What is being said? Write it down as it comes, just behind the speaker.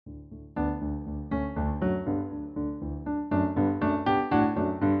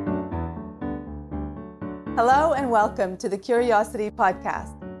Hello and welcome to the Curiosity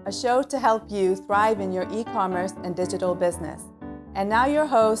Podcast, a show to help you thrive in your e-commerce and digital business. And now your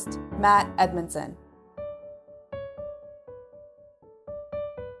host, Matt Edmondson.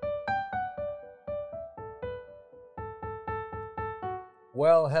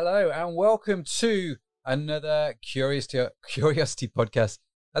 Well, hello and welcome to another Curiosity Podcast.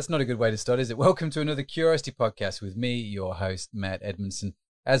 That's not a good way to start, is it? Welcome to another Curiosity Podcast with me, your host, Matt Edmondson,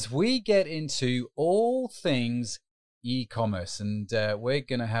 as we get into all things e-commerce. And we're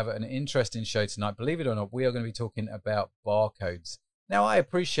going to have an interesting show tonight. Believe it or not, we are going to be talking about barcodes. Now, I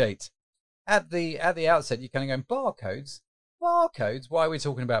appreciate at the outset, you're kind of going, barcodes? Barcodes? Why are we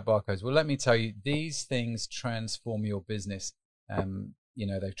talking about barcodes? Well, let me tell you, these things transform your business.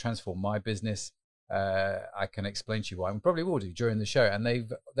 They've transformed my business. I can explain to you why, and probably will do during the show. And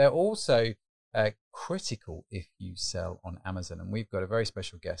they're also critical if you sell on Amazon. And we've got a very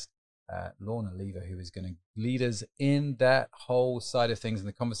special guest, Lorna, who is going to lead us in that whole side of things in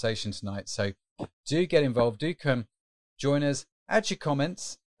the conversation tonight. So do get involved. Do come join us. Add your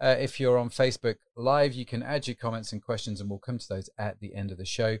comments. If you're on Facebook Live, you can add your comments and questions, and we'll come to those at the end of the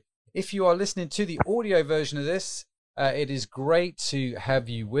show. If you are listening to the audio version of this, it is great to have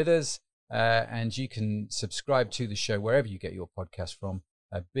you with us, and you can subscribe to the show wherever you get your podcast from.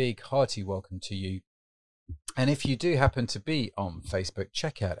 A big hearty welcome to you. And if you do happen to be on Facebook,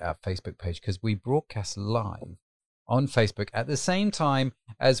 check out our Facebook page, because we broadcast live on Facebook at the same time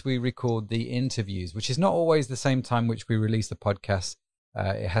as we record the interviews, which is not always the same time which we release the podcast.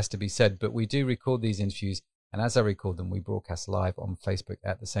 It has to be said, but we do record these interviews, and as I record them, we broadcast live on Facebook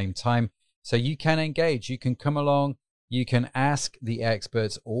at the same time. So you can engage, you can come along, you can ask the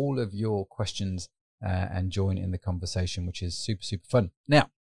experts all of your questions and join in the conversation, which is super, super fun.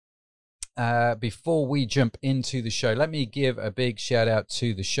 Now, before we jump into the show, let me give a big shout out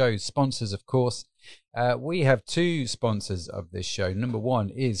to the show's sponsors, of course. We have two sponsors of this show. Number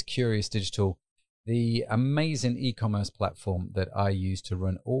one is Curious Digital, the amazing e-commerce platform that I use to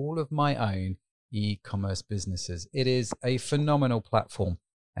run all of my own e-commerce businesses. It is a phenomenal platform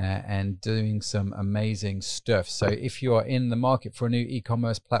and doing some amazing stuff. So if you are in the market for a new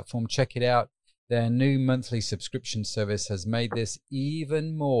e-commerce platform, check it out. Their new monthly subscription service has made this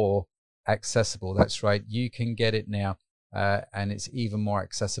even more accessible. That's right, you can get it now, and it's even more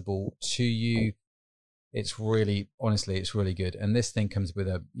accessible to you. It's really, honestly, it's really good. And this thing comes with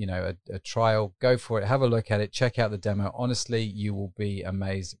a trial. Go for it, have a look at it, check out the demo. Honestly, you will be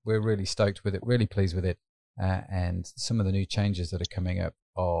amazed. We're really stoked with it, really pleased with it. And some of the new changes that are coming up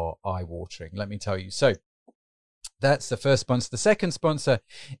are eye-watering, let me tell you. So that's the first sponsor. The second sponsor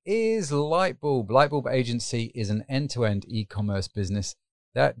is Lightbulb. Lightbulb Agency is an end-to-end e-commerce business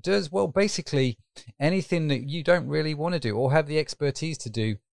that does, well, basically anything that you don't really want to do or have the expertise to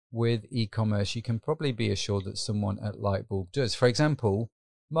do with e-commerce. You can probably be assured that someone at Lightbulb does. For example,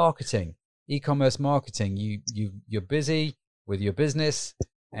 marketing, e-commerce marketing. You're busy with your business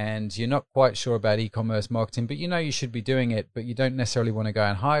and you're not quite sure about e-commerce marketing, but you know you should be doing it, but you don't necessarily want to go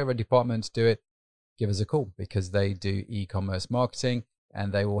and hire a department to do it. Give us a call, because they do e-commerce marketing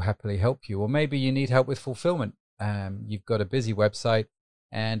and they will happily help you. Or maybe you need help with fulfillment. You've got a busy website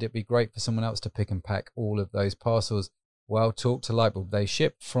and it'd be great for someone else to pick and pack all of those parcels. Well, talk to Lightbulb. They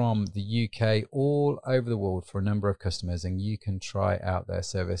ship from the UK all over the world for a number of customers, and you can try out their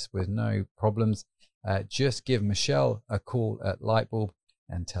service with no problems. Just give Michelle a call at Lightbulb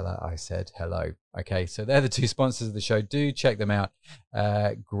and tell her I said hello. Okay, so they're the two sponsors of the show. Do check them out.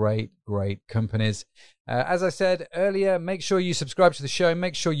 Great companies. As I said earlier, make sure you subscribe to the show.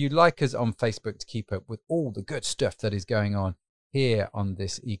 Make sure you like us on Facebook to keep up with all the good stuff that is going on here on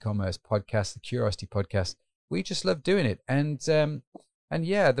this e-commerce podcast, the Curiosity Podcast. We just love doing it. And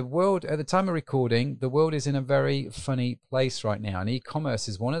yeah, the world, at the time of recording, the world is in a very funny place right now. And e-commerce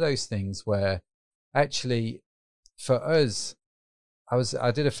is one of those things where actually for us,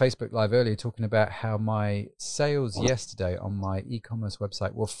 I did a Facebook Live earlier talking about how my sales yesterday on my e-commerce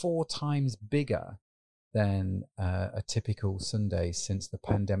website were 4 times bigger than a typical Sunday since the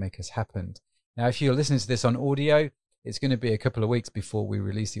pandemic has happened. Now, if you're listening to this on audio, it's going to be a couple of weeks before we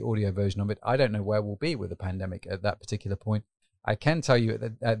release the audio version of it. I don't know where we'll be with the pandemic at that particular point. I can tell you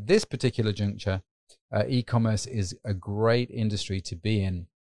that at this particular juncture, e-commerce is a great industry to be in.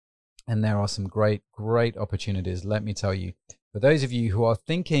 And there are some great opportunities, let me tell you. For those of you who are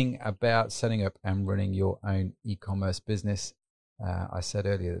thinking about setting up and running your own e-commerce business, I said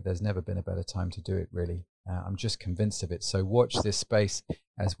earlier that there's never been a better time to do it, really. I'm just convinced of it. So watch this space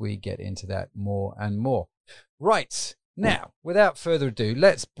as we get into that more and more. Right, now, without further ado,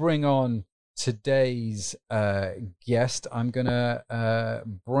 let's bring on today's guest. I'm going to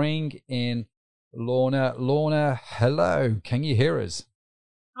bring in Lorna. Lorna, hello. Can you hear us?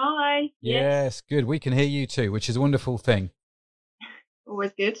 Hi. Yes, good. We can hear you too, which is a wonderful thing.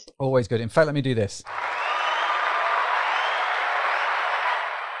 Always good. Always good. In fact, let me do this.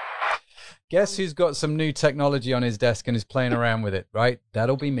 Guess who's got some new technology on his desk and is playing around with it, right?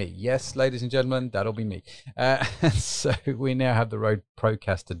 That'll be me. Yes, ladies and gentlemen, that'll be me. So we now have the Rode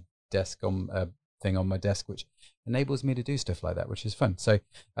Procaster desk on thing on my desk, which enables me to do stuff like that, which is fun. So,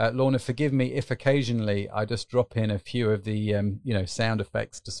 Lorna, forgive me if occasionally I just drop in a few of the sound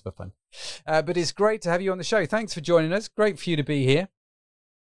effects just for fun. But it's great to have you on the show. Thanks for joining us. Great for you to be here.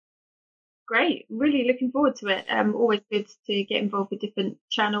 Great. Really looking forward to it. Always good to get involved with different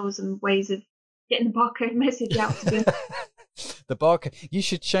channels and ways of getting the barcode message out to them. The barcode. You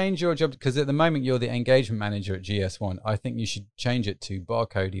should change your job, because at the moment you're the engagement manager at GS1. I think you should change it to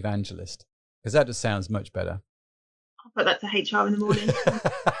barcode evangelist, because that just sounds much better. I'll put that to HR in the morning.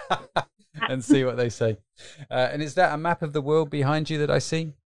 And see what they say. And is that a map of the world behind you that I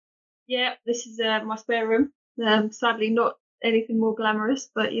see? Yeah, this is my spare room. Sadly, not anything more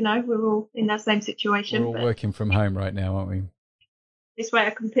glamorous, but we're all in that same situation. We're all working from home right now, aren't we? This way I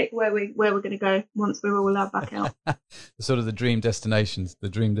can pick where we're going to go once we're all allowed back out. Sort of the dream destinations.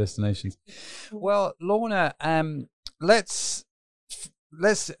 Well, Lorna, let's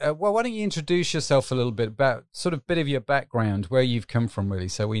well, why don't you introduce yourself a little bit, about sort of bit of your background, where you've come from, really,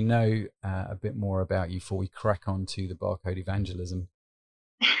 so we know a bit more about you before we crack on to the barcode evangelism.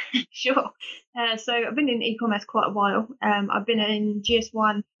 Sure. So I've been in e-commerce quite a while. I've been in GS1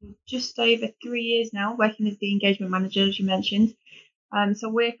 for just over 3 years now, working as the engagement manager, as you mentioned. So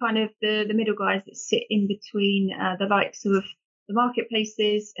we're kind of the middle guys that sit in between the likes of the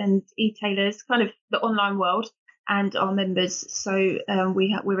marketplaces and e-tailers, kind of the online world, and our members. So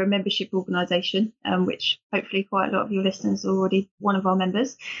we're a membership organisation, which hopefully quite a lot of your listeners are already one of our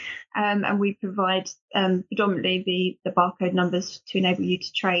members. And we provide predominantly the barcode numbers to enable you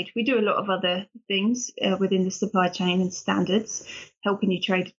to trade. We do a lot of other things within the supply chain and standards, helping you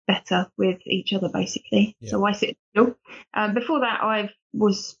trade better with each other, basically. Yeah. So I sit still. Before that, I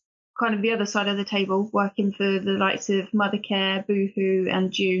was kind of the other side of the table, working for the likes of Mothercare, Boohoo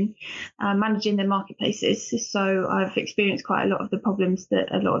and June, managing their marketplaces. So I've experienced quite a lot of the problems that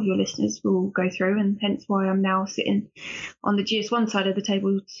a lot of your listeners will go through, and hence why I'm now sitting on the GS1 side of the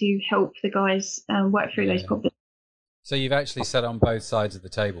table to help the guys work through those problems. So you've actually sat on both sides of the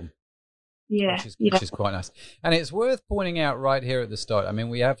table. Yeah, which is quite nice. And it's worth pointing out right here at the start, I mean,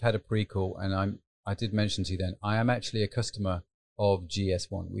 we have had a pre-call, and I did mention to you then, I am actually a customer of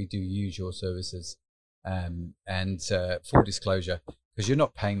GS1. We do use your services, and full disclosure, because you're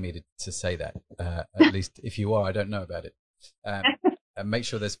not paying me to say that, at least if you are, I don't know about it, and make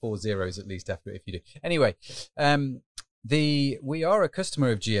sure there's 4 zeros at least after if you do. Anyway, we are a customer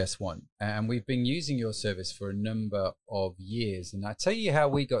of GS1, and we've been using your service for a number of years. And I tell you how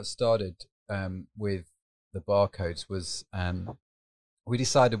we got started with the barcodes was we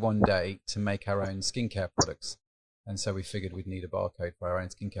decided one day to make our own skincare products. And so we figured we'd need a barcode for our own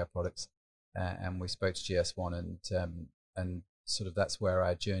skincare products, and we spoke to GS1, and sort of that's where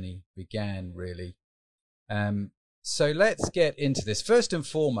our journey began, really. So let's get into this. First and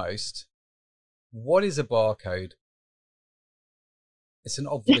foremost, what is a barcode? It's an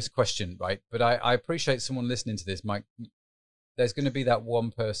obvious question, right? But I appreciate someone listening to this. There's going to be that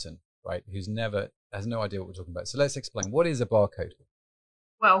one person, right, who's has no idea what we're talking about. So let's explain. What is a barcode?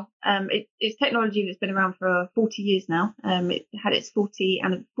 Well, it's technology that's been around for 40 years now. It had its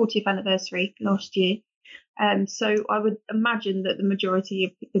 40th anniversary last year. So I would imagine that the majority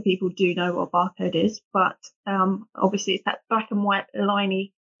of the people do know what a barcode is, but obviously it's that black and white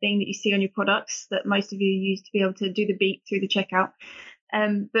liney thing that you see on your products that most of you use to be able to do the beep through the checkout.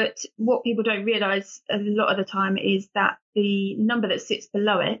 But what people don't realise a lot of the time is that the number that sits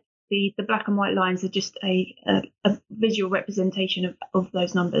below it, the black and white lines, are just a visual representation of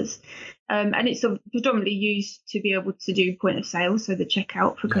those numbers. And it's predominantly used to be able to do point of sale, so the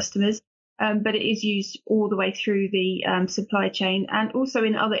checkout for customers. But it is used all the way through the supply chain, and also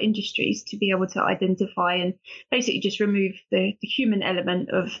in other industries, to be able to identify and basically just remove the human element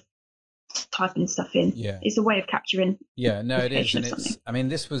of typing stuff in. Yeah. It's a way of capturing. Yeah, no, it is. And I mean,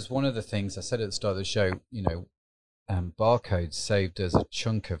 this was one of the things I said at the start of the show, barcodes saved us a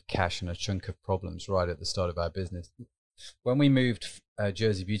chunk of cash and a chunk of problems right at the start of our business. When we moved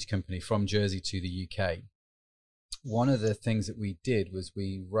Jersey Beauty Company from Jersey to the UK, one of the things that we did was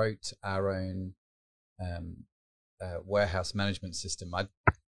we wrote our own warehouse management system.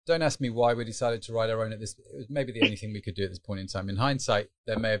 Don't ask me why we decided to write our own at this. It was maybe the only thing we could do at this point in time. In hindsight,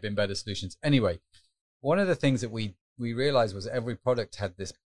 there may have been better solutions. Anyway, one of the things that we realized was every product had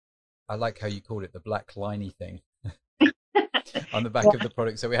this I like how you called it the black liney thing on the back of the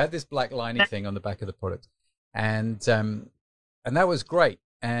product. So we had this black liney thing on the back of the product, and that was great.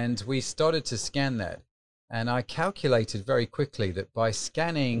 And we started to scan that, and I calculated very quickly that by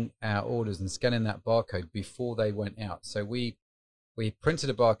scanning our orders and scanning that barcode before they went out, so we printed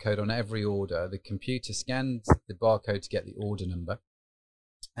a barcode on every order. The computer scanned the barcode to get the order number,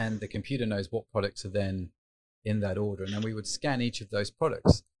 and the computer knows what products are then in that order, and then we would scan each of those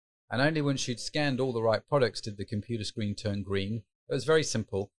products. And only once you'd scanned all the right products did the computer screen turn green. It was very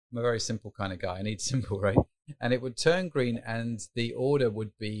simple. I'm a very simple kind of guy. I need simple, right? And it would turn green and the order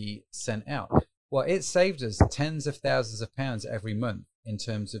would be sent out. Well, it saved us tens of thousands of pounds every month in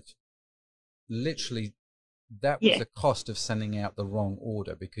terms of literally that was the cost of sending out the wrong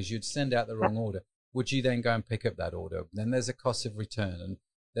order, because you'd send out the wrong order. Would you then go and pick up that order? Then there's a cost of return, and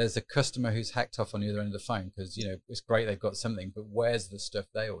there's a customer who's hacked off on the other end of the phone because, you know, it's great they've got something, but where's the stuff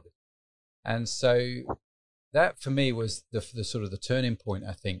they ordered? And so that for me was the sort of the turning point,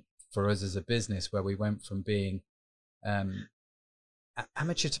 I think, for us as a business, where we went from being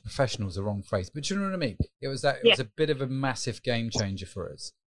amateur to professional is the wrong phrase, but you know what I mean? It was that, it was a bit of a massive game changer for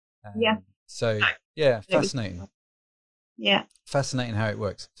us. So yeah, fascinating. Yeah. Fascinating how it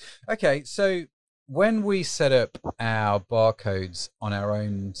works. Okay, so when we set up our barcodes on our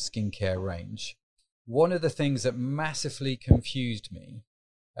own skincare range, one of the things that massively confused me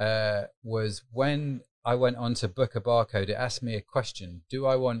was when I went on to book a barcode, it asked me a question. Do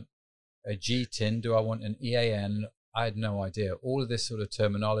I want a GTIN? Do I want an EAN? I had no idea. All of this sort of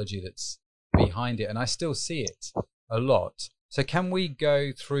terminology that's behind it, and I still see it a lot. So can we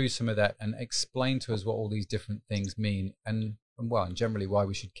go through some of that and explain to us what all these different things mean, and generally why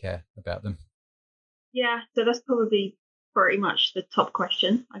we should care about them? Yeah, so that's probably pretty much the top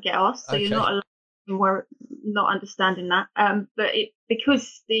question I get asked. So you're not alone in not understanding that. But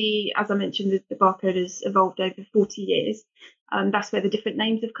because as I mentioned, the barcode has evolved over 40 years, that's where the different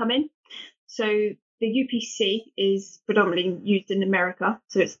names have come in. So the UPC is predominantly used in America,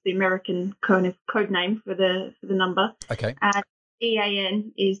 so it's the American kind of code name for the number. Okay. And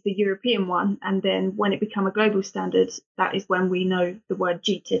EAN is the European one, and then when it become a global standard, that is when we know the word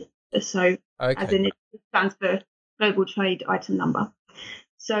GTIN. So as in it stands for Global Trade Item Number.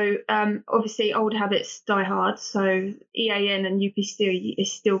 So obviously old habits die hard. So EAN and UPC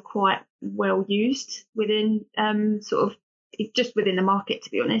is still quite well used within just within the market, to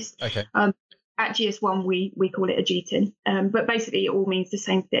be honest. Okay. At GS1 we call it a GTIN, but basically it all means the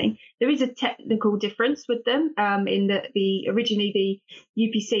same thing. There is a technical difference with them in that originally the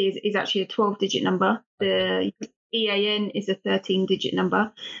UPC is actually a 12-digit number. The EAN is a 13-digit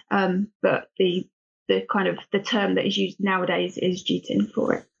number, but the kind of the term that is used nowadays is GTIN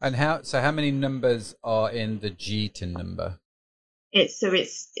for it. And how many numbers are in the GTIN number? It's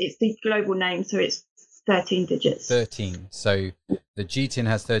the global name, so it's 13 digits. 13. So the GTIN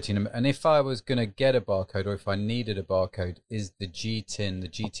has 13. And if I was going to get a barcode, or if I needed a barcode, is the GTIN, the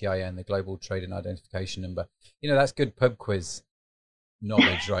GTIN, the Global Trade and Identification Number? You know, that's good pub quiz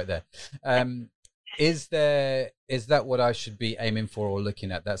knowledge right there. Is that what I should be aiming for or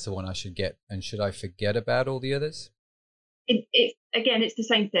looking at? That's the one I should get. And should I forget about all the others? Again, it's the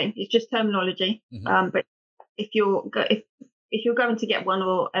same thing. It's just terminology. Mm-hmm. But if you're going to get one,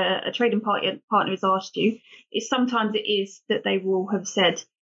 or a trading partner has asked you, sometimes it is that they will have said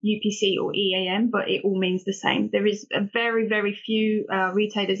UPC or EAN, but it all means the same. There is a very, very few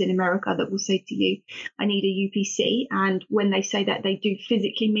retailers in America that will say to you, I need a UPC. And when they say that, they do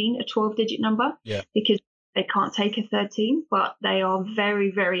physically mean a 12-digit number, because they can't take a 13, but they are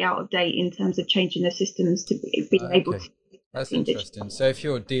very, very out of date in terms of changing their systems to be able to. That's interesting. So if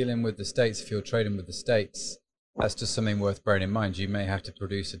you're dealing with the States, if you're trading with the States, that's just something worth bearing in mind. You may have to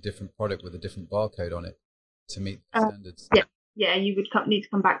produce a different product with a different barcode on it to meet the standards. Yeah, you would need to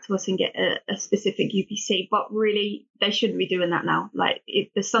come back to us and get a specific UPC, but really they shouldn't be doing that now. Like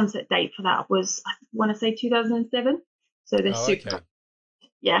the sunset date for that was, I want to say 2007. So they're super. Okay.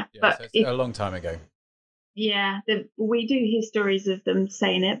 Yeah, but so it's a long time ago. Yeah, we do hear stories of them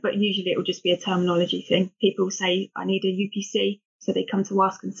saying it, but usually it will just be a terminology thing. People say, I need a UPC, so they come to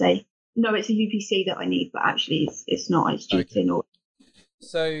ask and say, no, it's a UPC that I need, but actually it's not. It's GTIN. Okay.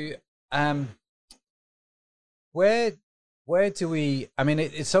 So, where do we? I mean,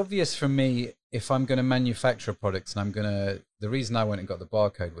 it's obvious for me if I'm going to manufacture products, and the reason I went and got the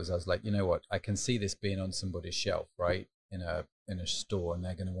barcode was I was like, you know what, I can see this being on somebody's shelf, right, in a store, and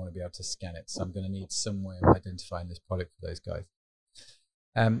they're going to want to be able to scan it. So I'm going to need some way of identifying this product for those guys.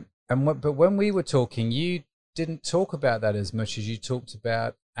 But when we were talking, you didn't talk about that as much as you talked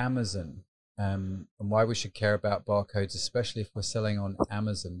about Amazon, and why we should care about barcodes, especially if we're selling on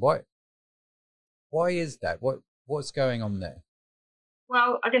Amazon. Why is that? What's going on there?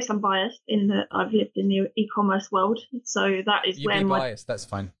 Well, I guess I'm biased in that I've lived in the e-commerce world, so that is You where be my biased, that's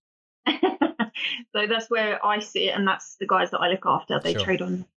fine. so that's where I see it, and that's the guys that I look after. They Sure.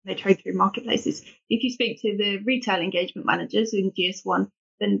 trade through marketplaces. If you speak to the retail engagement managers in GS1,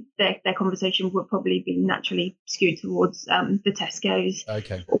 then their conversation would probably be naturally skewed towards the Tesco's,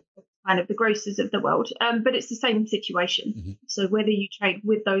 Okay. or kind of the grocers of the world. But it's the same situation. Mm-hmm. So whether you trade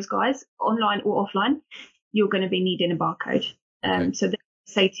with those guys online or offline, you're going to be needing a barcode. Okay. So they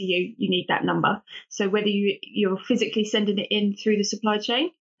say to you, you need that number. So whether you're physically sending it in through the supply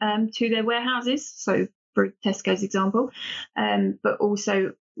chain to their warehouses, so for Tesco's example, but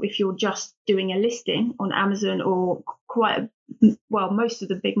also if you're just doing a listing on Amazon or most of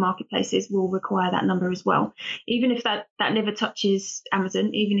the big marketplaces will require that number as well. Even if that never touches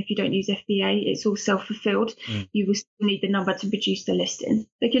Amazon, even if you don't use FBA, it's all self-fulfilled. You will still need the number to produce the listing,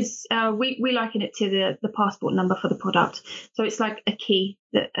 because we liken it to the passport number for the product. So it's like a key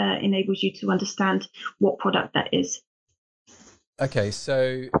that enables you to understand what product that is. Okay,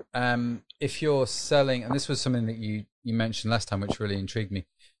 so if you're selling, and this was something that you mentioned last time, which really intrigued me.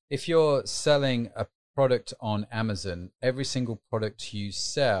 If you're selling a product on Amazon, every single product you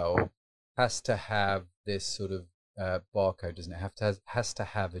sell has to have this sort of barcode, doesn't it? Has to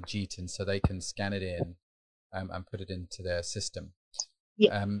have a GTIN so they can scan it in and put it into their system.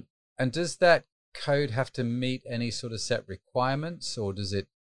 Yeah. And does that code have to meet any sort of set requirements, or does it?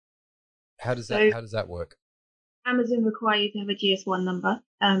 How does that work? Amazon require you to have a GS1 number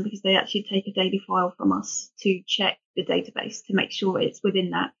because they actually take a daily file from us to check the database to make sure it's within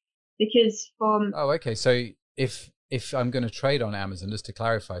that. Because okay. So if I'm going to trade on Amazon, just to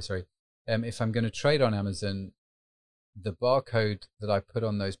clarify, sorry, if I'm going to trade on Amazon, the barcode that I put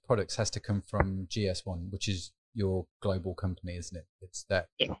on those products has to come from GS1, which is your global company, isn't it? It's that.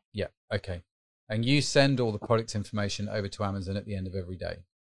 Yeah. Yeah. Okay. And you send all the product information over to Amazon at the end of every day.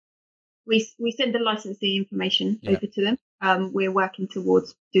 We send the licensee information over to them. We're working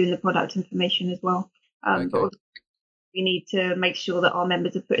towards doing the product information as well. Okay. But we need to make sure that our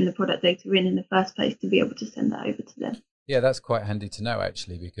members are putting the product data in the first place to be able to send that over to them. Yeah, that's quite handy to know,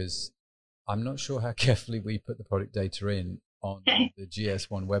 actually, because I'm not sure how carefully we put the product data in on the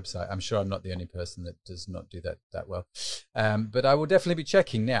GS1 website. I'm sure I'm not the only person that does not do that well. But I will definitely be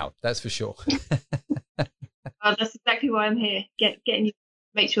checking now, that's for sure. That's exactly why I'm here, getting you to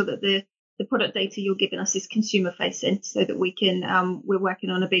make sure that the product data you're giving us is consumer facing, so that we can, we're working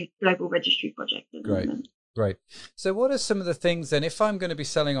on a big global registry project at the moment. Great. So what are some of the things then, if I'm going to be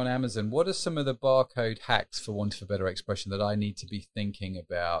selling on Amazon, what are some of the barcode hacks, for want of a better expression, that I need to be thinking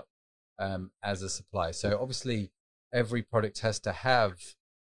about as a supplier? So obviously every product has to have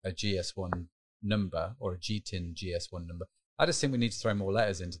a GS1 number or a GTIN GS1 number. I just think we need to throw more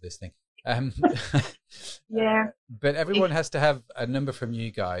letters into this thing. Yeah. But everyone has to have a number from you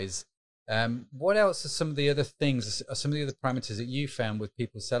guys. What else are some of the other things, are some of the other parameters that you found with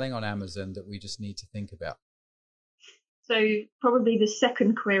people selling on Amazon that we just need to think about? So probably the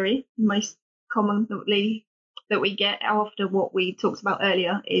second query, most commonly that we get after what we talked about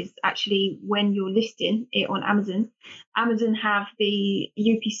earlier, is actually when you're listing it on Amazon, Amazon have the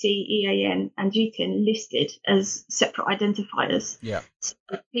UPC, EAN and GTIN listed as separate identifiers. Yeah. So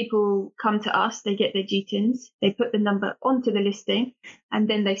people come to us, they get their GTINs, they put the number onto the listing, and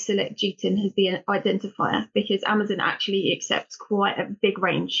then they select GTIN as the identifier, because Amazon actually accepts quite a big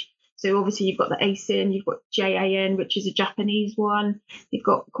range. So obviously you've got the ASIN, you've got JAN, which is a Japanese one. You've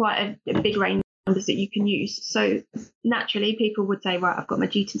got quite a big range of numbers that you can use. So naturally people would say, right, I've got my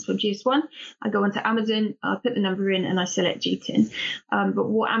GTINs from GS1. I go onto Amazon, I put the number in and I select GTIN. But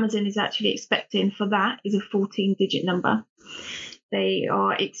what Amazon is actually expecting for that is a 14-digit number. They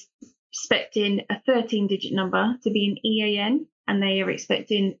are expecting a 13-digit number to be an EAN, and they are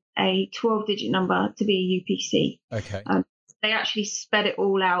expecting a 12-digit number to be a UPC. Okay. They actually sped it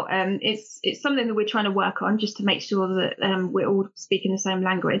all out. It's something that we're trying to work on, just to make sure that we're all speaking the same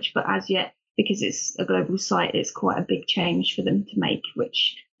language. But as yet, because it's a global site, it's quite a big change for them to make,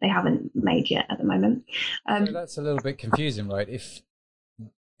 which they haven't made yet at the moment. So that's a little bit confusing, right? If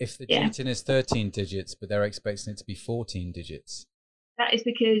the GTIN is 13 digits, but they're expecting it to be 14 digits. That is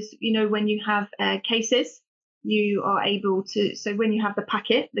because, when you have cases, you are able to, so when you have the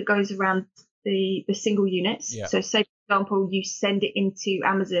packet that goes around the single units. Yeah. So say, for example, you send it into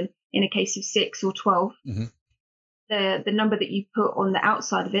Amazon in a case of 6 or 12. Mm-hmm. The number that you put on the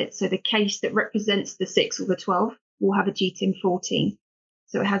outside of it, so the case that represents the 6 or the 12, will have a GTIN 14.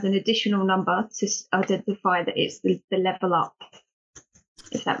 So it has an additional number to identify that it's the level up,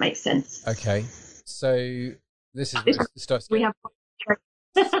 if that makes sense. Okay. So this is where it starts. We have.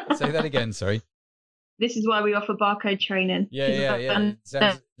 Say that again, sorry. This is why we offer barcode training. Yeah. It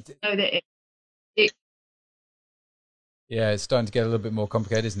sounds, Know that it yeah, it's starting to get a little bit more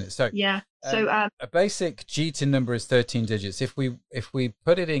complicated, isn't it? So yeah. So a basic GTIN number is 13 digits. If we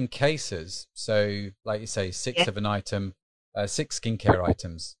put it in cases, so like you say, six of an item, 6 skincare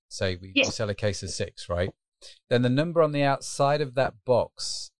items. Say we sell a case of 6, right? Then the number on the outside of that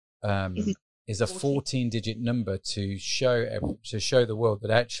box is a 14-digit number to show the world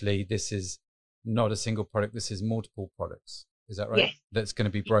that actually this is not a single product. This is multiple products. Is that right? Yes. That's going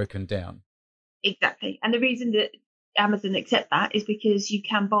to be broken down. Exactly. And the reason that Amazon accept that is because you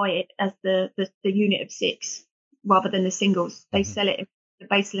can buy it as the unit of 6 rather than the singles. They sell it at the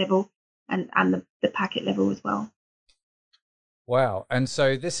base level and the packet level as well. Wow. And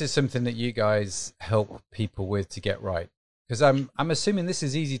so this is something that you guys help people with to get right. Because I'm assuming this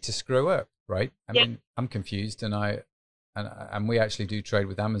is easy to screw up, right? I mean, I'm confused and we actually do trade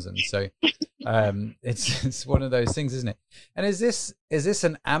with Amazon. So it's one of those things, isn't it? And is this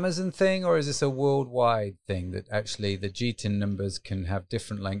an Amazon thing, or is this a worldwide thing that actually the GTIN numbers can have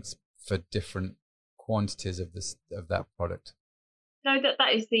different lengths for different quantities of that product? No,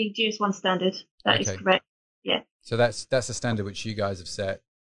 that is the GS1 standard. That is correct. Yeah. So that's a standard which you guys have set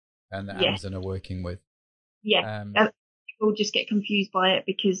and that Amazon are working with. Yeah. People just get confused by it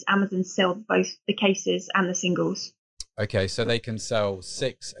because Amazon sell both the cases and the singles. Okay, so they can sell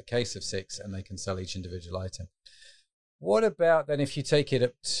a case of 6, and they can sell each individual item. What about then if you take it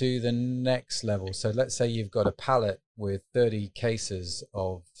up to the next level? So let's say you've got a pallet with 30 cases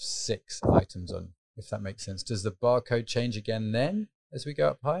of 6 items on, if that makes sense. Does the barcode change again then as we go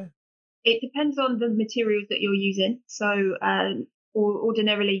up higher? It depends on the materials that you're using. So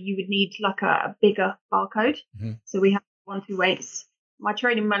ordinarily you would need like a bigger barcode. So we have 128s. My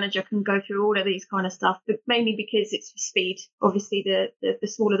training manager can go through all of these kind of stuff, but mainly because it's for speed. Obviously, the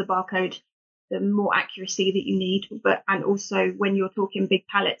smaller the barcode, the more accuracy that you need. And also when you're talking big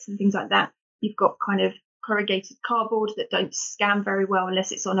pallets and things like that, you've got kind of corrugated cardboard that don't scan very well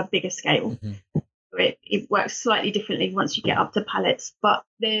unless it's on a bigger scale. It works slightly differently once you get up to pallets, but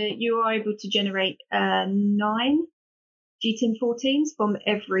you are able to generate 9 GTIN 14s from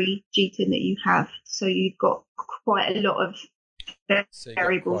every GTIN that you have. So you've got quite a lot of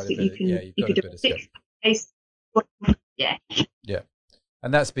variables that you can do. Yeah.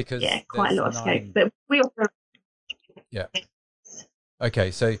 And that's because quite a lot of scope. But we also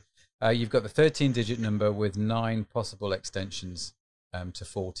Okay, so you've got the 13-digit number with 9 possible extensions to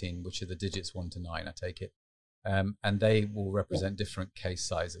 14, which are the digits 1 to 9, I take it. And they will represent different case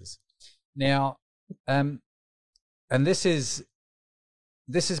sizes. Now, and this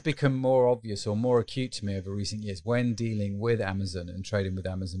has become more obvious or more acute to me over recent years when dealing with Amazon and trading with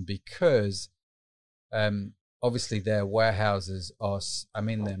Amazon, because obviously their warehouses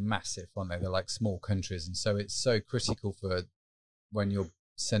they're massive, aren't they? They're like small countries. And so it's so critical for when you're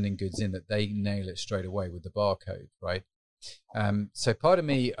sending goods in that they nail it straight away with the barcode, right? So part of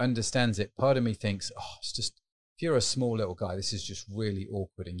me understands it. Part of me thinks, it's just, if you're a small little guy, this is just really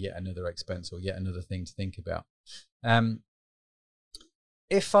awkward and yet another expense or yet another thing to think about.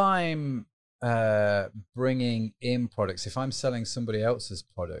 If I'm bringing in products, if I'm selling somebody else's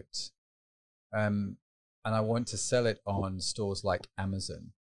product, and I want to sell it on stores like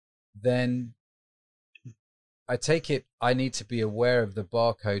Amazon, then I take it I need to be aware of the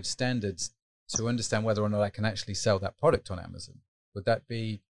barcode standards to understand whether or not I can actually sell that product on Amazon. Would that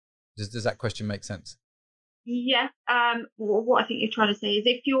be, does that question make sense? Yeah. What I think you're trying to say is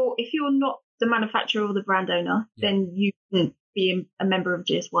if you're not the manufacturer or the brand owner, then you wouldn't be a member of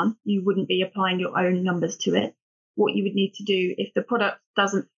GS1. You wouldn't be applying your own numbers to it. What you would need to do if the product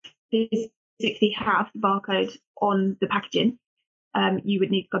doesn't physically have the barcode on the packaging, you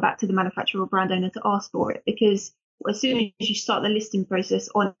would need to go back to the manufacturer or brand owner to ask for it, because as soon as you start the listing process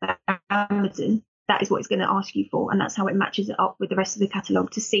on Amazon, that is what it's going to ask you for, and that's how it matches it up with the rest of the catalogue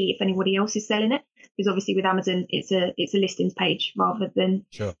to see if anybody else is selling it. Because obviously with Amazon, it's a listings page rather than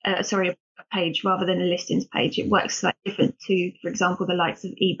a page rather than a listings page. It works slightly different to, for example, the likes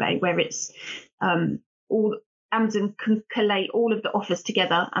of eBay, where it's all Amazon can collate all of the offers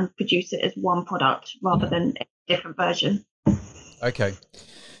together and produce it as one product rather than a different version. Okay,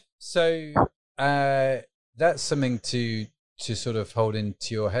 so that's something to sort of hold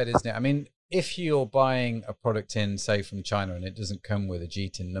into your head, isn't it? I mean, if you're buying a product in, say, from China and it doesn't come with a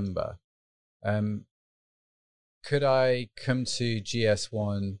GTIN number, could I come to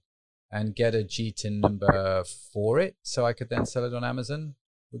GS1 and get a GTIN number for it so I could then sell it on Amazon?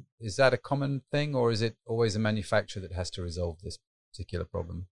 Is that a common thing, or is it always a manufacturer that has to resolve this particular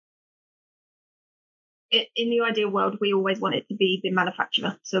problem? in the ideal world, we always want it to be the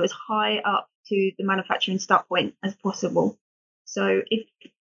manufacturer, so as high up to the manufacturing start point as possible. So if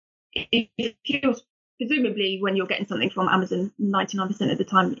you're presumably when you're getting something from Amazon, 99% of the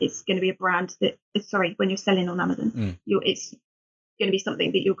time it's going to be a brand that, sorry, when you're selling on Amazon, it's going to be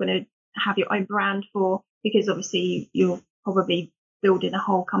something that you're going to have your own brand for, because obviously you're probably building a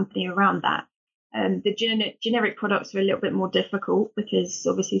whole company around that. The generic products are a little bit more difficult because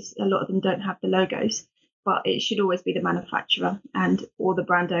obviously a lot of them don't have the logos, but it should always be the manufacturer and or the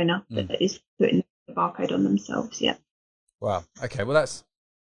brand owner that is putting the barcode on themselves. Yeah. Wow. Okay. Well,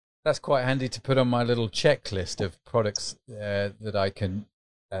 that's quite handy to put on my little checklist of products that I can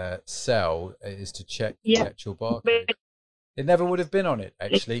sell, is to check the actual barcode. It never would have been on it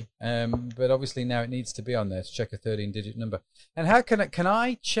actually, but obviously now it needs to be on there to check a 13-digit number. And how can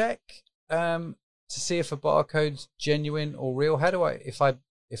I check to see if a barcode's genuine or real? How do I, if I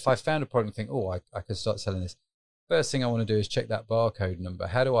found a product and think, oh, I could start selling this, first thing I want to do is check that barcode number.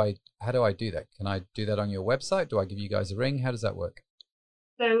 How do I do that? Can I do that on your website? Do I give you guys a ring? How does that work?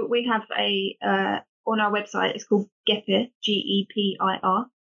 So we have on our website, it's called Gepir, Gepir.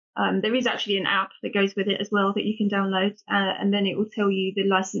 There is actually an app that goes with it as well that you can download, and then it will tell you the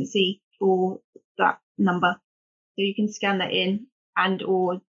licensee for that number. So you can scan that in and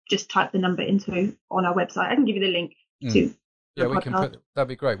or just type the number into on our website. I can give you the link to. Yeah, we can that'd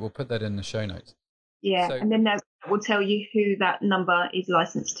be great. We'll put that in the show notes. Yeah, so, and then that will tell you who that number is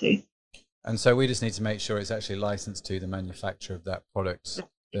licensed to. And so we just need to make sure it's actually licensed to the manufacturer of that product.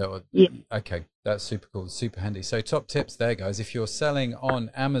 Yeah. Okay, that's super cool, super handy. So top tips there, guys. If you're selling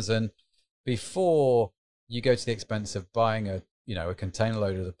on Amazon, before you go to the expense of buying a container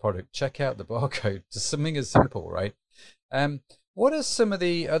load of the product, check out the barcode. Just something as simple, right? What are some of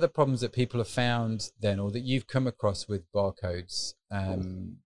the other problems that people have found then, or that you've come across with barcodes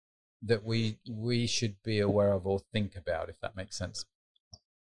that we should be aware of or think about, if that makes sense?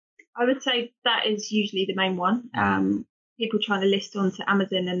 I would say that is usually the main one. People trying to list onto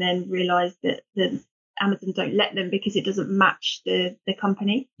Amazon and then realise that the Amazon don't let them because it doesn't match the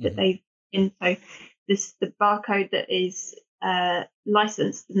company that they've in. So the barcode that is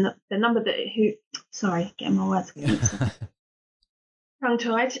licensed, the number that getting my words tongue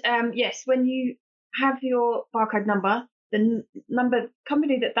tied. Yes, when you have your barcode number, the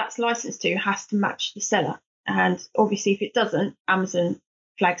company that's licensed to has to match the seller, and obviously if it doesn't, Amazon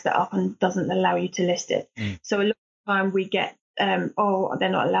flags that up and doesn't allow you to list it. So a lot of the time we get they're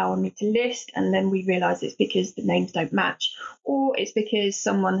not allowing me to list, and then we realize it's because the names don't match, or it's because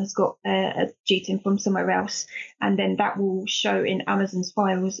someone has got a GTIN from somewhere else, and then that will show in Amazon's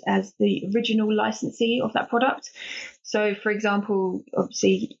files as the original licensee of that product. So for example,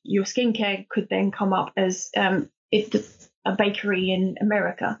 obviously your skincare could then come up as a bakery in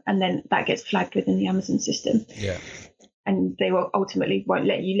America, and then that gets flagged within the Amazon system. Yeah. And they will ultimately won't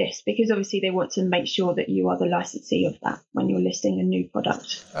let you list because obviously they want to make sure that you are the licensee of that when you're listing a new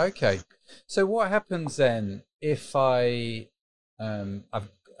product. Okay. So what happens then if I've got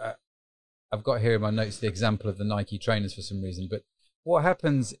here in my notes the example of the Nike trainers for some reason, but what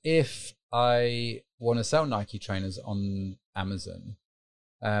happens if I want to sell Nike trainers on Amazon,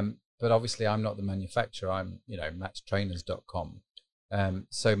 but obviously I'm not the manufacturer, I'm matchtrainers.com.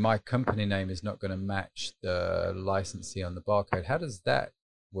 So my company name is not going to match the licensee on the barcode. How does that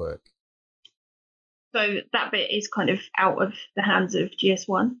work? So that bit is kind of out of the hands of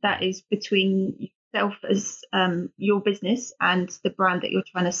GS1. That is between yourself as your business and the brand that you're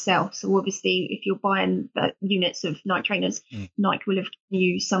trying to sell. So obviously, if you're buying the units of Nike trainers, Nike will have given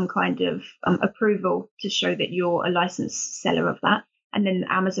you some kind of approval to show that you're a licensed seller of that, and then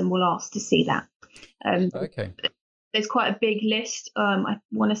Amazon will ask to see that. Okay. There's quite a big list. I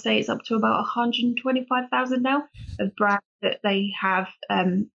want to say it's up to about 125,000 now of brands that they have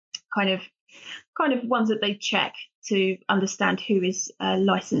kind of ones that they check to understand who is a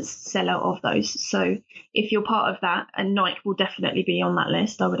licensed seller of those. So if you're part of that, and Nike will definitely be on that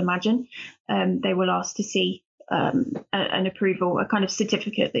list, I would imagine, they will ask to see an approval, a kind of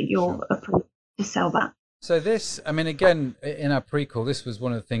certificate that you're approved to sell that. So this, I mean, again, in our pre-call, this was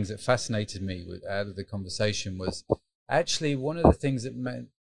one of the things that fascinated me out of the conversation was actually one of the things that meant,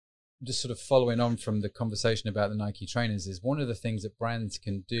 just sort of following on from the conversation about the Nike trainers, is one of the things that brands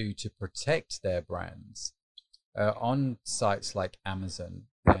can do to protect their brands on sites like Amazon.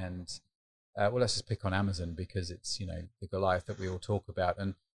 And well, let's just pick on Amazon because it's, the Goliath that we all talk about.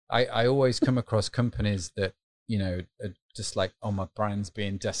 And I always come across companies that, are just like, oh, my brand's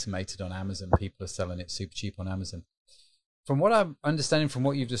being decimated on Amazon. People are selling it super cheap on Amazon. from what I'm understanding from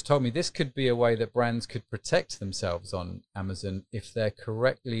what you've just told me, this could be a way that brands could protect themselves on Amazon if they're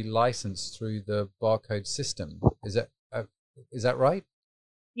correctly licensed through the barcode system. Is that right?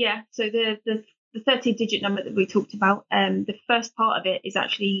 Yeah. So the 13-digit number that we talked about, the first part of it is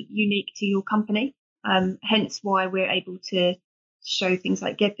actually unique to your company. Hence why we're able to show things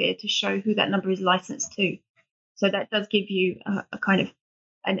like GetPeer to show who that number is licensed to. So that does give you a kind of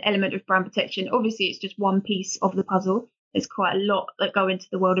an element of brand protection. Obviously, it's just one piece of the puzzle. There's quite a lot that go into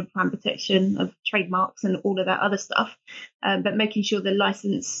the world of brand protection, of trademarks and all of that other stuff. But making sure the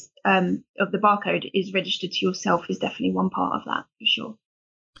license of the barcode is registered to yourself is definitely one part of that, for sure.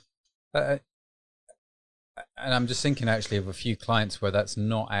 And I'm just thinking actually of a few clients where that's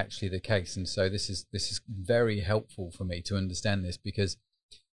not actually the case, and so this is very helpful for me to understand this, because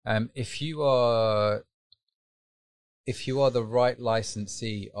if you are the right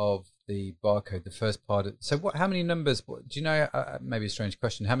licensee of the barcode, the first part of, so how many numbers do you know, maybe a strange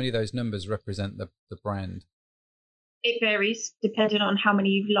question, how many of those numbers represent the brand? It varies depending on how many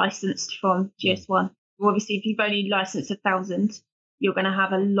you've licensed from GS1. Obviously, if you've only licensed 1,000, you're going to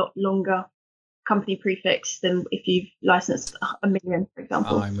have a lot longer company prefix than if you've licensed 1,000,000, for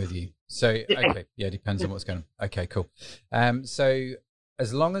example. I'm with you. So, okay. Yeah, it depends on what's going on. Okay, cool. So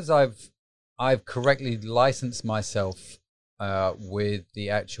as long as I've correctly licensed myself with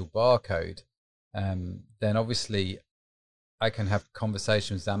the actual barcode, then obviously I can have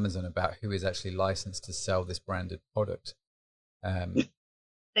conversations with Amazon about who is actually licensed to sell this branded product.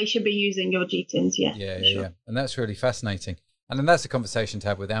 They should be using your GTINs, yeah. Yeah. And that's really fascinating. And then that's a conversation to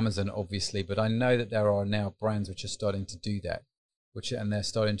have with Amazon, obviously, but I know that there are now brands which are starting to do that, and they're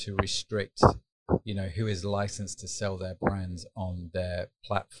starting to restrict, who is licensed to sell their brands on their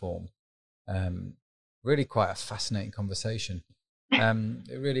platform. Really quite a fascinating conversation.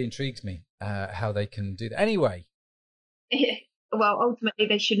 It really intrigues me how they can do that. Anyway. Well, ultimately,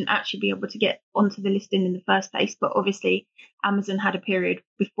 they shouldn't actually be able to get onto the listing in the first place. But obviously, Amazon had a period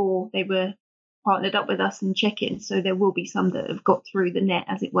before they were partnered up with us and check-in. So there will be some that have got through the net,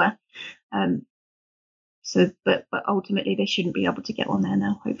 as it were. But ultimately, they shouldn't be able to get on there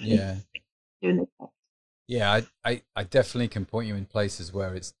now, hopefully. Yeah. Yeah, I definitely can point you in places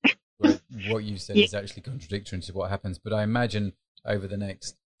where what you said is actually contradictory to what happens. But I imagine over the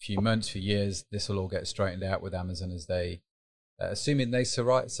next few months, few years, this will all get straightened out with Amazon as they, assuming they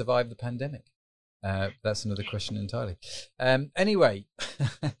survive the pandemic. That's another question entirely. Anyway,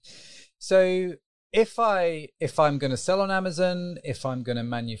 so if I'm going to sell on Amazon, if I'm going to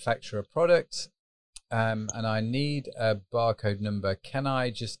manufacture a product, and I need a barcode number, can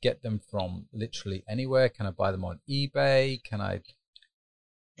I just get them from literally anywhere? Can I buy them on eBay? Can I?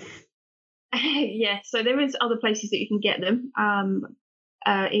 Yeah, so there is other places that you can get them,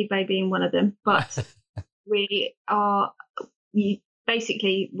 eBay being one of them, but we can't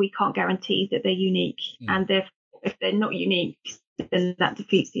guarantee that they're unique, and if they're not unique, then that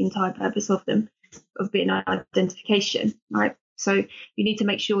defeats the entire purpose of them, of being an identification, right? So you need to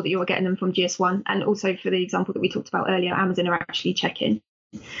make sure that you're getting them from GS1, and also for the example that we talked about earlier, Amazon are actually checking,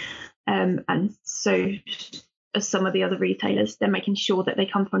 and so as some of the other retailers, they're making sure that they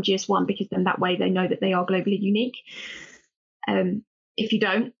come from GS1, because then that way they know that they are globally unique. If you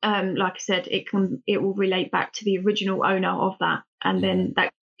don't, like I said, it will relate back to the original owner of that, and then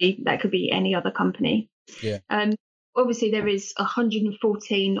that could be any other company. Yeah. Obviously, there is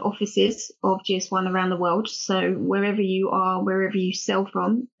 114 offices of GS1 around the world. So wherever you are, wherever you sell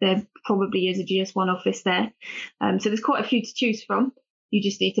from, there probably is a GS1 office there. So there's quite a few to choose from. You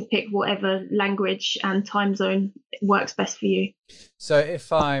just need to pick whatever language and time zone works best for you. So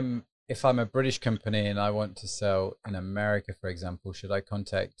if I'm a British company and I want to sell in America, for example, should I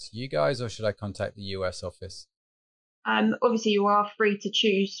contact you guys or should I contact the US office? Obviously, you are free to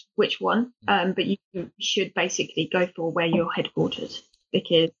choose which one, but you should basically go for where you're headquartered,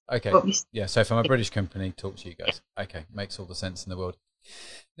 because obviously, yeah. So if I'm a British company, talk to you guys. Okay, makes all the sense in the world.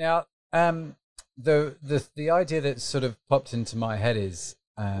 Now, the idea that sort of popped into my head is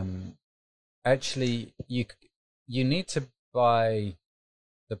actually you need to buy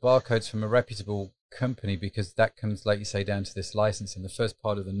the barcodes from a reputable company, because that comes, like you say, down to this licensing, the first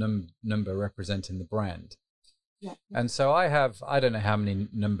part of the number representing the brand. Yeah. And so I don't know how many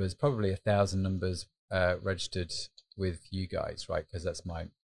numbers, probably 1,000 numbers registered with you guys, right? Because that's my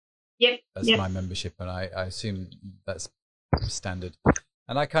my membership, and I assume that's standard.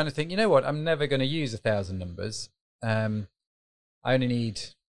 And I kind of think, you know what, I'm never going to use 1,000 numbers. I only need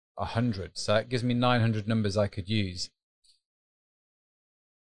 100, so that gives me 900 numbers I could use.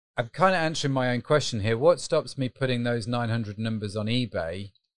 I'm kind of answering my own question here. What stops me putting those 900 numbers on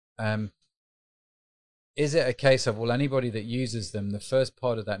eBay? is it a case of, well, anybody that uses them, the first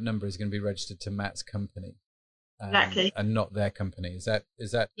part of that number is going to be registered to Matt's company, Exactly. and not their company? Is that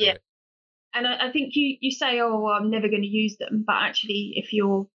Yeah. correct? And I think you say, oh, well, I'm never going to use them. But actually, if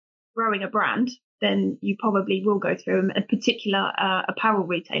you're growing a brand, then you probably will go through them. In particular, apparel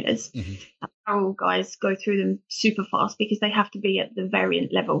retailers, apparel guys go through them super fast because they have to be at the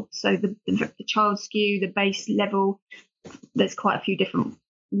variant level. So the child SKU, the base level, there's quite a few different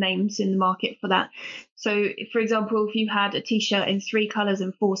names in the market for that. So, for example, if you had a t-shirt in 3 colors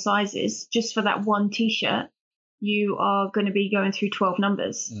and 4 sizes, just for that one t-shirt, you are going to be going through 12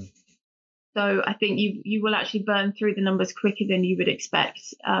 numbers. So I think you will actually burn through the numbers quicker than you would expect.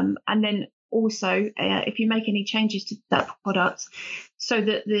 And then also, if you make any changes to that product so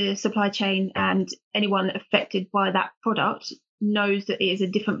that the supply chain and anyone affected by that product knows that it is a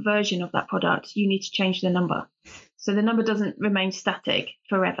different version of that product, you need to change the number. So the number doesn't remain static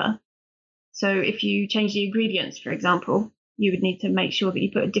forever. So if you change the ingredients, for example, you would need to make sure that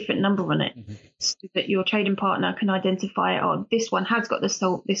you put a different number on it so that your trading partner can identify, oh, this one has got the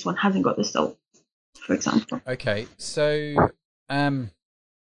salt, this one hasn't got the salt, for example. Okay, so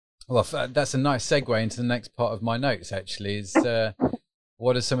well, that's a nice segue into the next part of my notes. Actually, is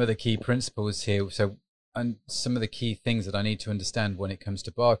what are some of the key principles here? So, and some of the key things that I need to understand when it comes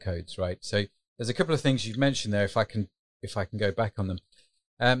to barcodes, right? So, there's a couple of things you've mentioned there. If I can go back on them.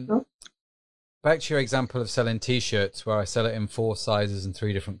 Sure. Back to your example of selling T-shirts, where I sell it in 4 sizes and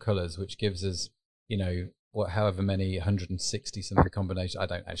 3 different colors, which gives us, however many 160 something combinations. I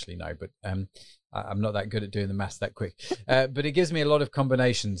don't actually know, but I'm not that good at doing the maths that quick. But it gives me a lot of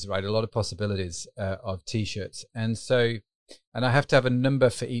combinations, right? A lot of possibilities of T-shirts, and I have to have a number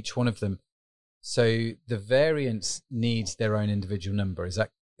for each one of them. So the variants needs their own individual number. Is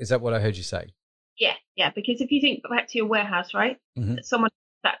that what I heard you say? Yeah. Because if you think back to your warehouse, right? Someone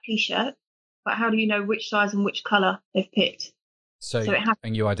that T-shirt, but how do you know which size and which color they've picked? So it has,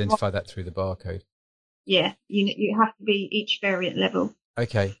 and you identify that through the barcode. Yeah, you have to be each variant level.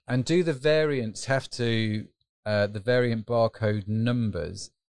 Okay, and do the variants have to, the variant barcode numbers,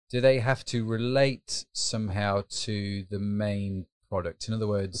 do they have to relate somehow to the main product? In other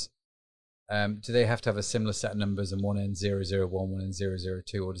words, do they have to have a similar set of numbers and one ends 001, one ends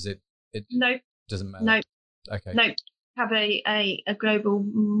 002, or does it No, doesn't matter? No. Okay. No. Have a global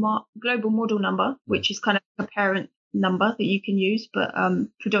model number, which is kind of a parent number that you can use, but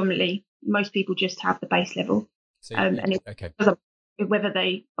predominantly most people just have the base level. So, and okay. Whether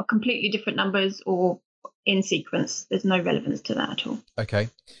they are completely different numbers or in sequence, there's no relevance to that at all. Okay.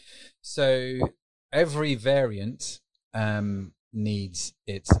 So every variant needs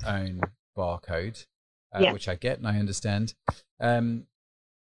its own barcode, which I get and I understand. And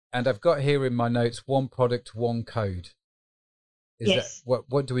I've got here in my notes, one product, one code. Yes.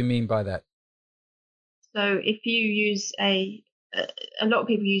 What do we mean by that? So if you use a lot of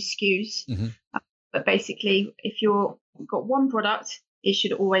people use SKUs, but basically if you've got one product, it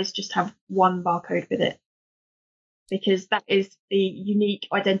should always just have one barcode with it, because that is the unique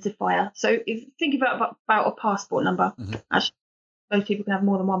identifier. So if you think about a passport number, actually most people can have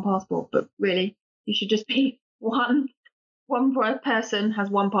more than one passport, but really you should just be one person has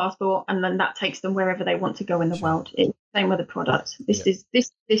one passport, and then that takes them wherever they want to go in the world. It's the same with the product. This is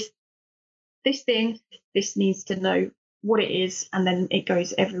this thing. This needs to know what it is, and then it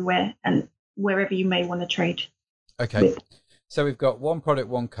goes everywhere and wherever you may want to trade. Okay, so we've got one product,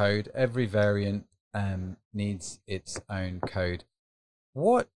 one code. Every variant needs its own code.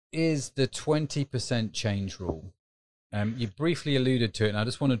 What is the 20% change rule? You briefly alluded to it, and I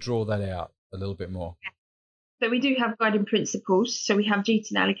just want to draw that out a little bit more. So we do have guiding principles. So we have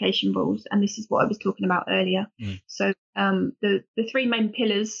GS1 allocation rules, and this is what I was talking about earlier. So the 3 main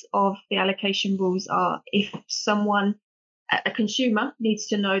pillars of the allocation rules are: if someone, a consumer, needs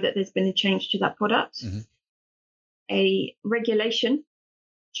to know that there's been a change to that product, a regulation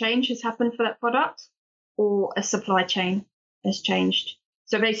change has happened for that product, or a supply chain has changed.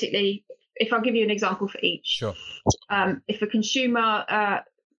 So basically, if I'll give you an example for each. Sure. If a consumer,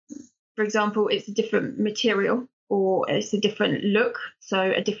 for example, it's a different material or it's a different look, so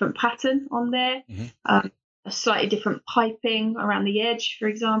a different pattern on there, a slightly different piping around the edge, for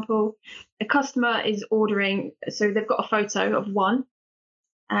example. A customer is ordering, so they've got a photo of one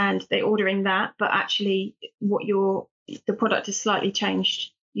and they're ordering that, but actually the product is slightly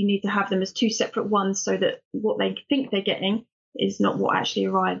changed. You need to have them as 2 separate ones so that what they think they're getting is not what actually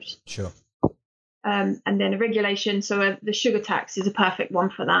arrived. Sure. And then a regulation, so the sugar tax is a perfect one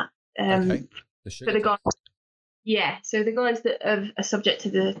for that. Okay. So the guys that are subject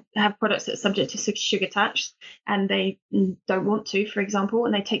to have products that are subject to sugar tax, and they don't want to, for example,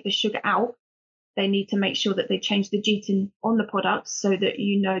 and they take the sugar out, they need to make sure that they change the GTIN on the product so that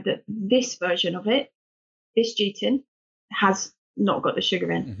you know that this version of it, this GTIN, has not got the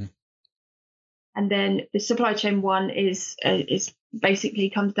sugar in. Mm-hmm. And then the supply chain one is basically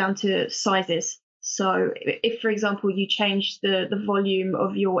comes down to sizes. So if, for example, you change the volume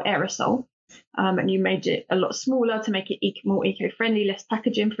of your aerosol, and you made it a lot smaller to make it more eco-friendly, less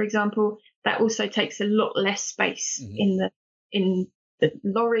packaging, for example, that also takes a lot less space mm-hmm. in the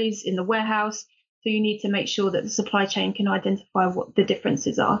lorries, in the warehouse. So you need to make sure that the supply chain can identify what the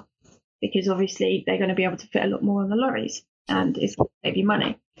differences are, because obviously they're going to be able to fit a lot more on the lorries, and it's going to save you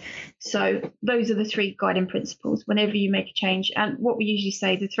money. So those are the 3 guiding principles whenever you make a change. And what we usually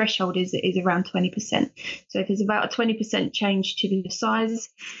say, the threshold is around 20%. So if there's about a 20% change to the size,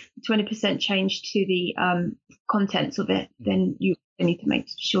 20% change to the contents of it, then you need to make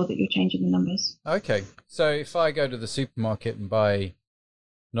sure that you're changing the numbers. Okay. So if I go to the supermarket and buy,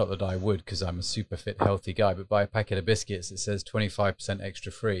 not that I would because I'm a super fit, healthy guy, but buy a packet of biscuits that says 25%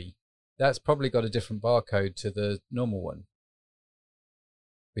 extra free, that's probably got a different barcode to the normal one,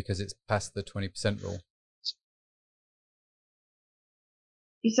 because it's past the 20% rule.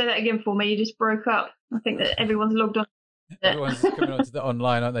 You say that again for me. You just broke up. I think that everyone's logged on. Everyone's coming onto the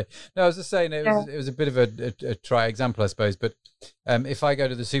online, aren't they? No, I was just saying it was a bit of a try example, I suppose. But if I go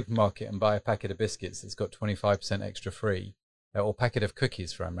to the supermarket and buy a packet of biscuits that's got 25% extra free, or packet of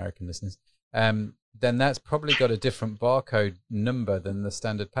cookies for our American listeners, then that's probably got a different barcode number than the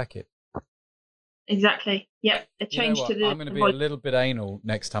standard packet. Exactly. Yep. A change to the. I'm going to be a little bit anal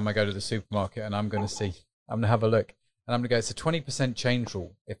next time I go to the supermarket, and I'm going to have a look, and I'm going to go, it's a 20% change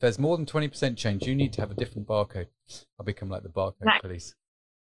rule. If there's more than 20% change, you need to have a different barcode. I'll become like the barcode police.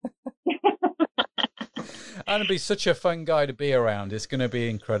 I'm going to be such a fun guy to be around. It's going to be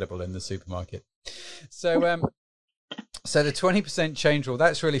incredible in the supermarket. So, so the 20% change rule,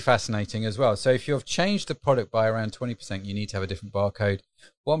 that's really fascinating as well. So if you've changed the product by around 20%, you need to have a different barcode.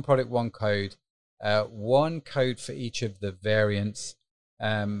 One product, one code. One code for each of the variants,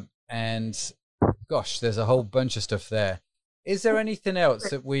 and gosh, there's a whole bunch of stuff there. Is there anything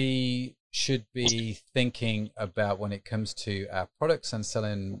else that we should be thinking about when it comes to our products and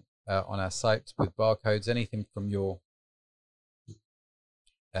selling on our site with barcodes? Anything from your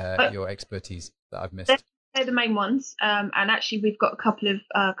expertise that I've missed? They're the main ones, and actually we've got a couple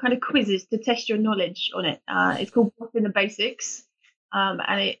of kind of quizzes to test your knowledge on it. It's called What's in the Basics.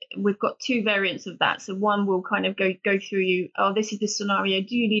 And we've got 2 variants of that. So one will kind of go through you. Oh, this is the scenario.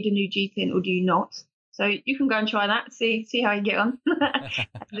 Do you need a new GTIN or do you not? So you can go and try that. See how you get on.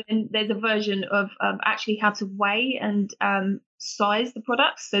 And then there's a version of actually how to weigh and size the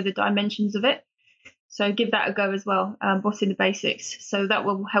products, so the dimensions of it. So give that a go as well. What's in the Basics. So that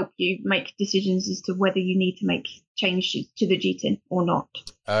will help you make decisions as to whether you need to make changes to the GTIN or not.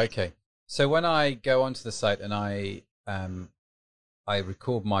 Okay. So when I go onto the site and I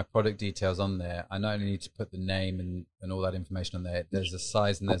record my product details on there, I not only need to put the name and all that information on there, there's a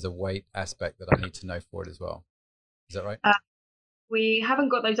size and there's a weight aspect that I need to know for it as well. Is that right? We haven't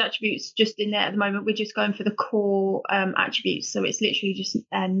got those attributes just in there at the moment. We're just going for the core attributes. So it's literally just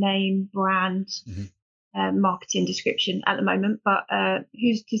name, brand, marketing description at the moment. But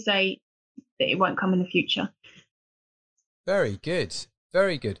who's to say that it won't come in the future? Very good.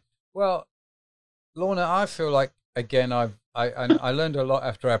 Very good. Well, Lorna, I feel like, again, I learned a lot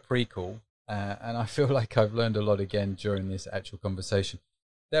after our pre-call, and I feel like I've learned a lot again during this actual conversation.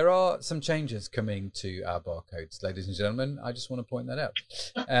 There are some changes coming to our barcodes, ladies and gentlemen. I just want to point that out,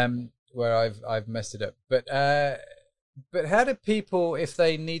 where I've messed it up. But how do people, if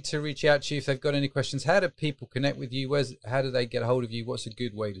they need to reach out to you, if they've got any questions, how do people connect with you? How do they get hold of you? What's a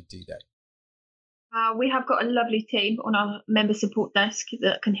good way to do that? We have got a lovely team on our member support desk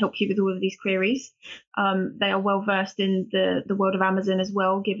that can help you with all of these queries. They are well versed in the world of Amazon as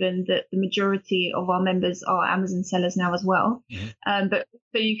well, given that the majority of our members are Amazon sellers now as well. But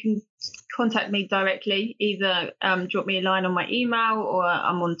so you can contact me directly, either drop me a line on my email, or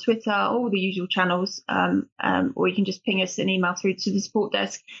I'm on Twitter, all the usual channels, or you can just ping us an email through to the support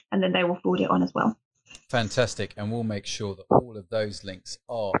desk, and then they will forward it on as well. Fantastic. And we'll make sure that all of those links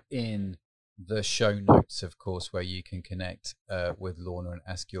are in the show notes, of course, where you can connect with Lorna and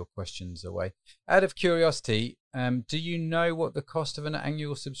ask your questions away. Out of curiosity, do you know what the cost of an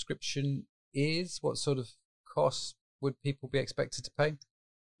annual subscription is? What sort of costs would people be expected to pay?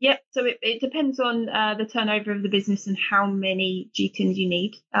 Yep, so it depends on the turnover of the business and how many GTINs you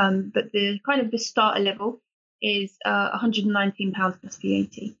need. But the kind of the starter level is £119 plus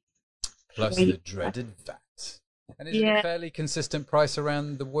VAT. Plus the dreaded VAT. And is it a fairly consistent price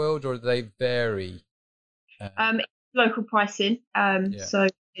around the world, or do they vary? Local pricing, so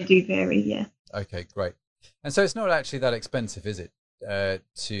they do vary, yeah. Okay, great. And so it's not actually that expensive, is it? As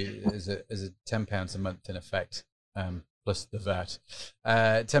a £10 a month in effect, plus the VAT,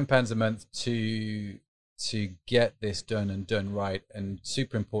 £10 a month to get this done and done right, and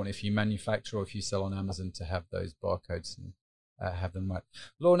super important if you manufacture or if you sell on Amazon to have those barcodes and have them right.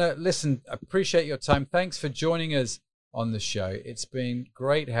 Lorna, listen, appreciate your time. Thanks for joining us on the show. It's been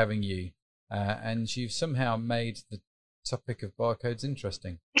great having you, and you've somehow made the topic of barcodes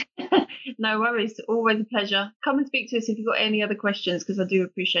interesting. No worries, always a pleasure. Come and speak to us if you've got any other questions, because I do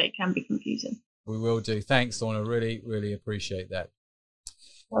appreciate it can be confusing. We will do. Thanks, Lorna. Really, really appreciate that.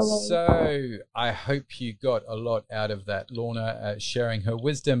 So I hope you got a lot out of that, Lorna, sharing her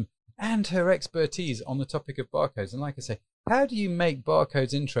wisdom and her expertise on the topic of barcodes. And like I say, how do you make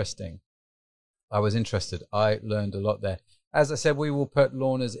barcodes interesting? I was interested. I learned a lot there. As I said, we will put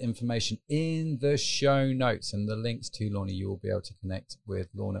Lorna's information in the show notes, and the links to Lorna, you will be able to connect with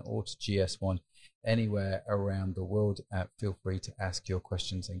Lorna or to GS1 anywhere around the world. Feel free to ask your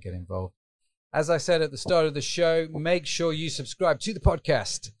questions and get involved. As I said at the start of the show, make sure you subscribe to the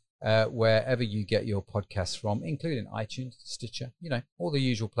podcast wherever you get your podcasts from, including iTunes, Stitcher, all the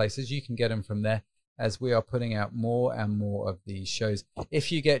usual places. You can get them from there, as we are putting out more and more of these shows.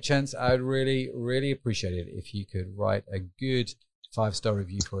 If you get a chance, I'd really, really appreciate it if you could write a good 5-star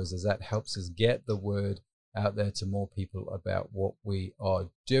review for us, as that helps us get the word out there to more people about what we are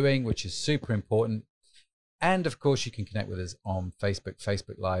doing, which is super important. And of course, you can connect with us on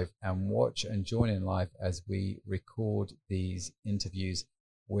Facebook Live, and watch and join in live as we record these interviews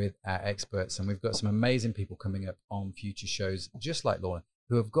with our experts. And we've got some amazing people coming up on future shows, just like Lorna,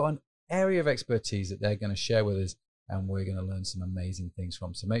 who have got an area of expertise that they're going to share with us, and we're going to learn some amazing things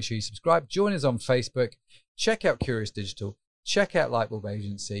from. So make sure you subscribe, join us on Facebook, check out Curious Digital, check out Lightbulb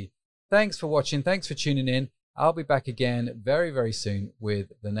Agency. Thanks for watching. Thanks for tuning in. I'll be back again very, very soon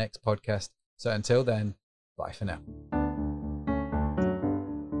with the next podcast. So until then, bye for now.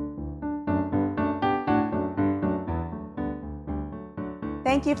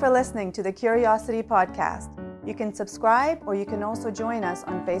 Thank you for listening to the Curiosity Podcast. You can subscribe, or you can also join us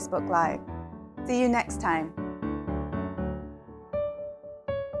on Facebook Live. See you next time.